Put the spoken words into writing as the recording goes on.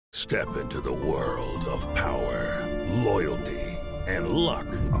Step into the world of power, loyalty, and luck.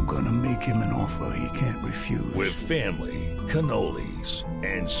 I'm gonna make him an offer he can't refuse. With family, cannolis,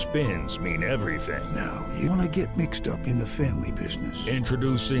 and spins mean everything. Now, you wanna get mixed up in the family business.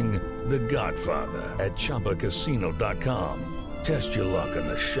 Introducing The Godfather at ChumbaCasino.com. Test your luck in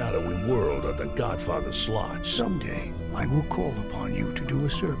the shadowy world of The Godfather slot. Someday, I will call upon you to do a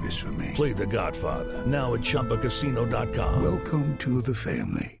service for me. Play The Godfather now at ChumbaCasino.com. Welcome to the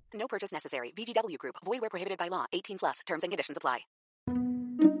family. No purchase necessary. VGW Group. Void where prohibited by law. 18 plus. Terms and conditions apply.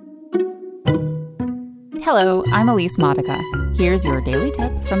 Hello, I'm Elise Modica. Here's your daily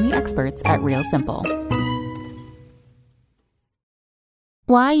tip from the experts at Real Simple.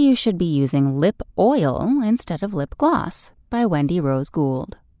 Why you should be using lip oil instead of lip gloss by Wendy Rose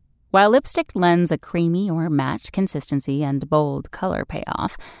Gould. While lipstick lends a creamy or matte consistency and bold color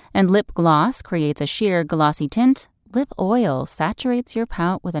payoff, and lip gloss creates a sheer glossy tint, lip oil saturates your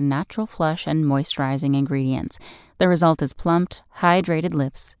pout with a natural flush and moisturizing ingredients. The result is plumped, hydrated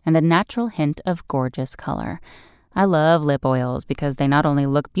lips and a natural hint of gorgeous color. I love lip oils because they not only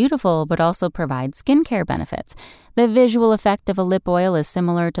look beautiful but also provide skincare benefits. The visual effect of a lip oil is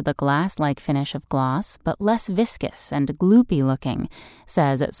similar to the glass-like finish of gloss, but less viscous and gloopy looking,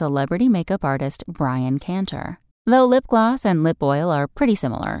 says celebrity makeup artist Brian Cantor. Though lip gloss and lip oil are pretty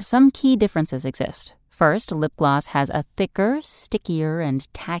similar, some key differences exist. First, lip gloss has a thicker, stickier,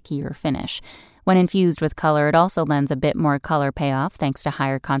 and tackier finish. When infused with color, it also lends a bit more color payoff thanks to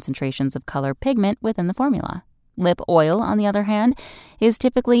higher concentrations of color pigment within the formula. Lip oil, on the other hand, is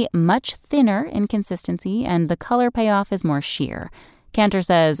typically much thinner in consistency and the color payoff is more sheer. Cantor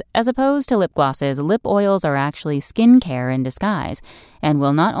says, as opposed to lip glosses, lip oils are actually skincare in disguise and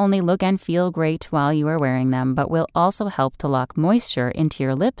will not only look and feel great while you are wearing them, but will also help to lock moisture into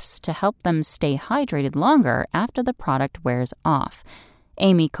your lips to help them stay hydrated longer after the product wears off.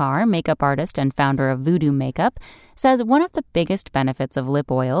 Amy Carr, makeup artist and founder of Voodoo Makeup, says one of the biggest benefits of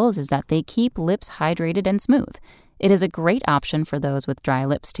lip oils is that they keep lips hydrated and smooth. It is a great option for those with dry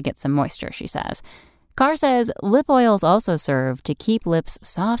lips to get some moisture, she says. Carr says lip oils also serve to keep lips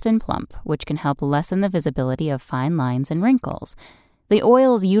soft and plump, which can help lessen the visibility of fine lines and wrinkles. The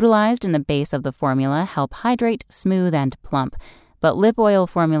oils utilized in the base of the formula help hydrate, smooth, and plump, but lip oil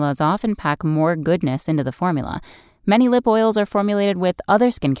formulas often pack more goodness into the formula. Many lip oils are formulated with other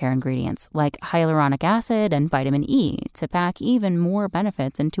skincare ingredients like hyaluronic acid and vitamin E to pack even more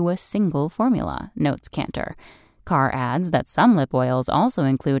benefits into a single formula, notes Cantor. Carr adds that some lip oils also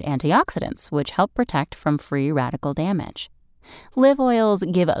include antioxidants, which help protect from free radical damage. Lip oils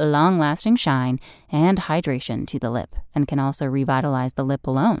give long-lasting shine and hydration to the lip and can also revitalize the lip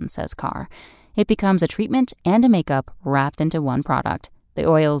alone, says Carr. It becomes a treatment and a makeup wrapped into one product. The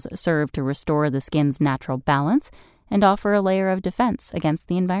oils serve to restore the skin's natural balance and offer a layer of defense against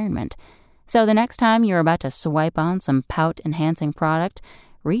the environment. So the next time you're about to swipe on some pout-enhancing product,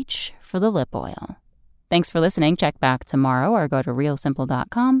 reach for the lip oil. Thanks for listening. Check back tomorrow or go to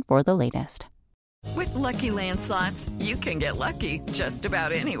realsimple.com for the latest. With Lucky Land Slots, you can get lucky just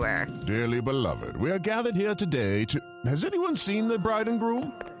about anywhere. Dearly beloved, we are gathered here today to... Has anyone seen the bride and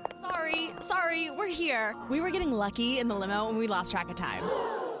groom? Sorry, we're here. We were getting lucky in the limo and we lost track of time.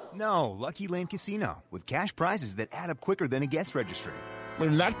 No, Lucky Land Casino, with cash prizes that add up quicker than a guest registry.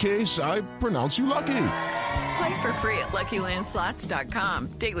 In that case, I pronounce you lucky. Play for free at LuckyLandSlots.com.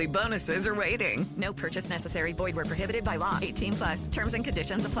 Daily bonuses are waiting. No purchase necessary. Void where prohibited by law. 18 plus. Terms and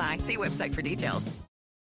conditions apply. See website for details.